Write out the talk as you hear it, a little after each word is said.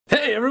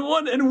Hey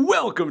everyone, and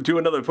welcome to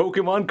another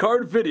Pokemon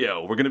card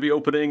video. We're going to be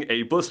opening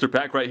a blister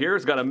pack right here.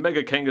 It's got a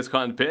Mega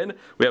Kangaskhan pin.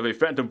 We have a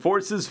Phantom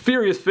Forces,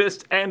 Furious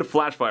Fist, and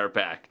Flashfire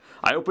pack.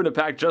 I opened a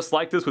pack just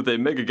like this with a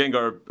Mega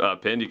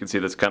Gengar pin. You can see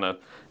this kind of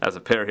as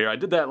a pair here. I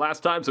did that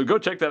last time, so go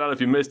check that out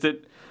if you missed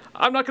it.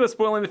 I'm not going to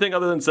spoil anything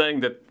other than saying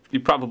that you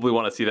probably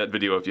want to see that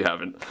video if you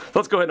haven't. So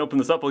let's go ahead and open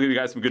this up. I'll give you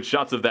guys some good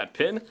shots of that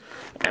pin.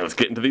 And let's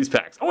get into these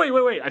packs. Oh,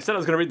 wait. I said I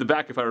was going to read the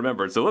back if I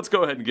remembered. So let's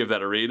go ahead and give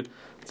that a read.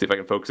 Let's see if I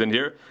can focus in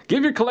here.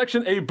 Give your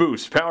collection a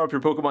boost. Power up your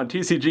Pokemon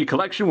TCG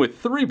collection with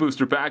 3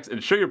 booster packs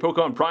and show your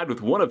Pokemon pride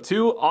with one of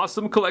 2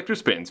 awesome collector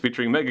spins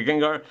featuring Mega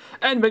Gengar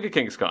and Mega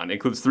Kangaskhan.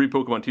 Includes 3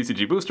 Pokemon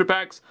TCG booster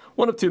packs,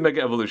 one of 2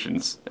 Mega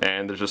Evolutions.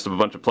 And there's just a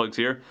bunch of plugs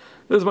here.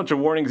 There's a bunch of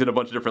warnings in a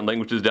bunch of different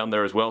languages down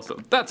there as well. So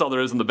that's all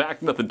there is in the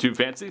back. Nothing too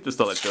fancy. Just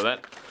thought I'd show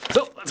that.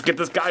 So let's get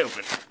this guy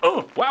open.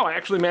 Oh, wow, I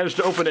actually managed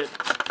to open it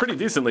pretty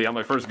decently on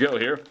my first go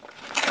here.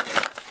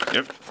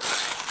 Yep.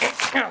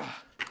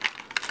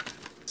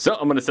 So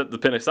I'm going to set the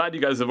pin aside.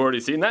 You guys have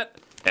already seen that.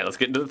 And let's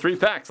get into the 3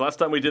 packs. Last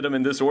time we did them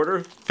in this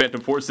order.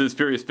 Phantom Forces,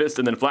 Furious Fist,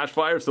 and then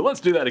Flashfire. So let's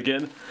do that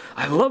again.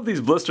 I love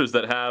these blisters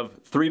that have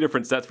 3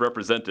 different sets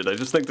represented. I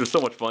just think they're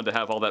so much fun to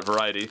have all that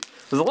variety.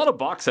 There's a lot of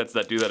box sets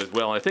that do that as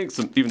well. And I think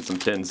even some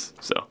tins.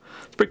 So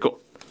it's pretty cool.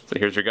 So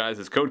here's your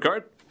guys' code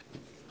card.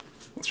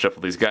 Let's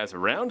shuffle these guys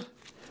around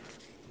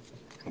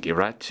and get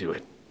right to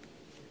it.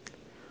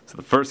 So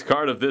the first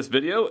card of this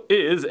video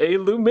is a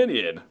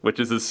Luminion, which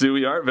is a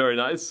Sui art, very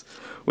nice.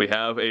 We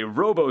have a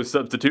Robo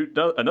Substitute,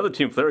 another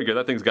Team Flare Gear,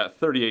 that thing's got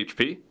 30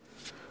 HP.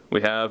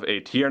 We have a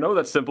Tierno,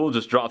 that's simple,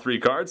 just draw 3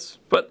 cards,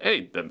 but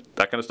hey,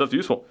 that kind of stuff's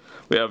useful.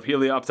 We have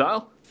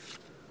Helioptile,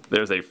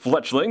 there's a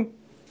Fletchling,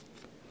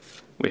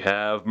 we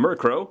have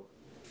Murkrow,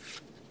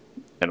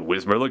 and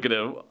Whismur, look at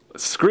him.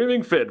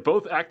 Screaming Fit,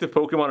 both active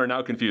Pokemon are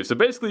now confused. So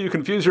basically you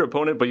confuse your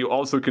opponent, but you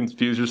also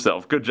confuse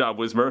yourself. Good job,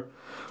 Whismur.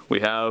 We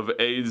have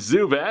a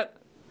Zubat,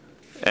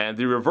 and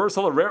the reverse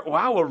holo rare,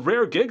 wow, a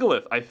rare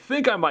Gigalith. I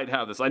think I might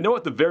have this. I know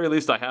at the very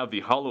least I have the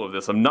holo of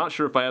this. I'm not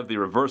sure if I have the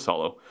reverse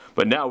holo,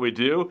 but now we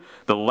do.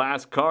 The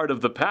last card of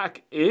the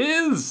pack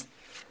is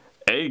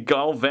a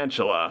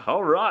Galvantula.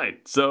 All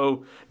right,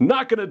 so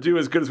not gonna do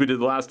as good as we did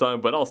last time,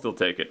 but I'll still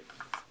take it.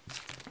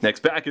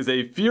 Next pack is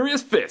a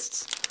Furious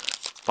Fists.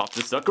 Pop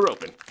this sucker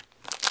open.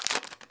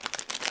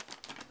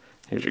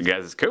 Here's your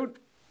guys' code.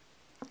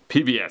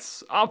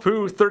 PBS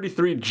Apu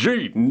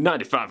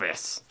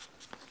 33G95S.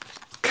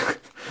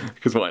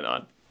 Because why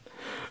not?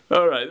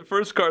 Alright,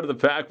 first card of the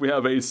pack, we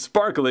have a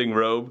Sparkling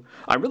Robe.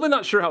 I'm really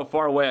not sure how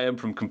far away I am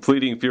from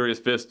completing Furious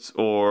Fists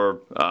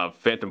or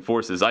Phantom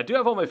Forces. I do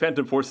have all my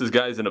Phantom Forces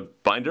guys in a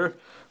binder,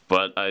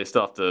 but I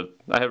still have to,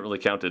 I haven't really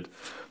counted.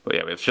 But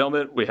yeah, we have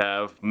Shelmet, we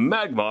have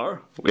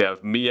Magmar, we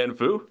have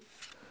Mienfoo.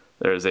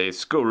 There's a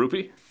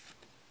Skorupi,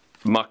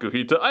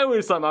 Makuhita. I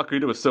always thought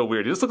Makuhita was so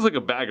weird. He just looks like a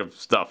bag of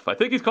stuff. I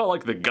think he's called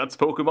like the Guts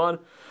Pokemon.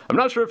 I'm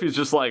not sure if he's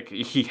just like,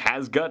 he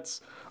has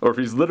guts, or if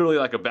he's literally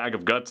like a bag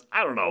of guts.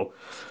 I don't know.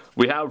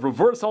 We have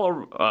Reverse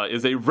Holo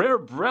is a rare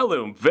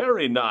Breloom.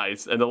 Very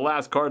nice. And the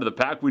last card of the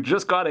pack, we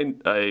just got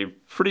a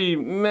pretty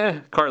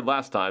meh card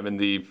last time in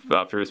the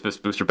Furious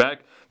Fist booster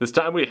pack. This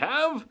time we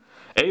have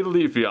a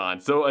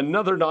Leafeon. So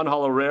another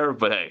non-holo rare,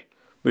 but hey,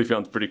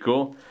 Leafeon's pretty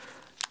cool.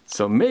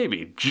 So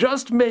maybe,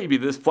 just maybe,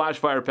 this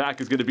Flashfire pack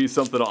is going to be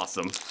something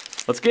awesome.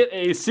 Let's get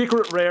a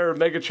Secret Rare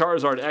Mega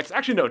Charizard X.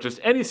 Actually, no,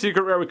 just any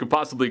Secret Rare we could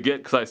possibly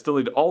get, because I still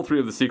need all 3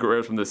 of the Secret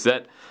Rares from this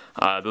set.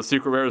 Those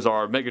Secret Rares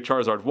are Mega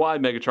Charizard Y,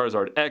 Mega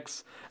Charizard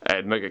X,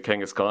 and Mega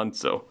Kangaskhan,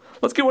 so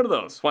let's get one of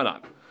those. Why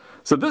not?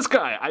 So this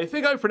guy, I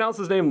think I pronounced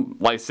his name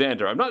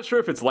Lysander. I'm not sure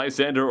if it's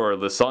Lysander or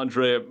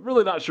Lysandre. I'm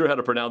really not sure how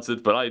to pronounce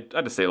it, but I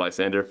just say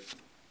Lysander.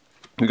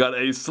 We got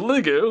a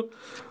Sliggoo.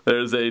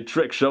 There's a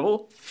Trick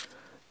Shovel.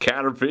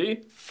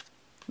 Caterpie,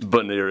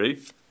 Baneri,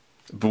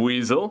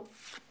 Buizel,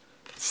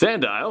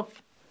 Sandile,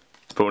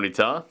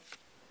 Ponyta.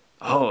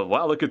 Oh,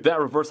 wow, look at that.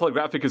 Reverse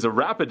holographic is a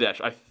Rapidash.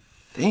 I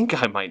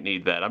think I might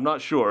need that. I'm not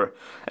sure.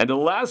 And the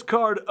last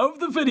card of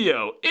the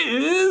video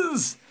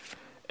is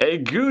a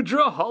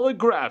Goodra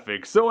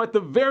holographic. So at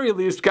the very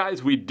least,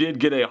 guys, we did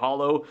get a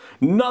holo.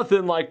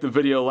 Nothing like the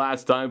video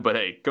last time, but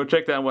hey, go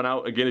check that one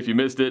out again if you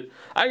missed it.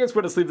 I guess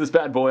we're going to sleeve this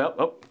bad boy up.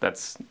 Oh,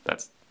 that's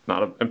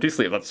not an empty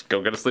sleeve. Let's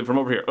go get a sleeve from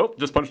over here. Oh,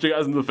 just punched you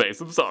guys in the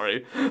face. I'm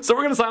sorry. So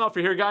we're going to sign off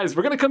for here, guys.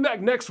 We're going to come back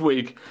next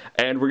week,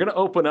 and we're going to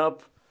open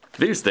up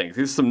these things.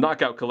 These are some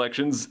knockout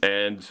collections,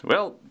 and,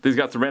 well, these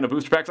got some random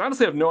booster packs. I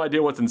honestly have no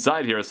idea what's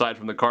inside here aside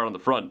from the card on the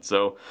front.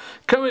 So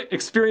come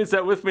experience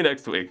that with me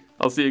next week.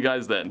 I'll see you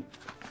guys then.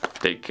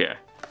 Take care.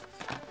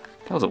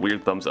 That was a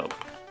weird thumbs up.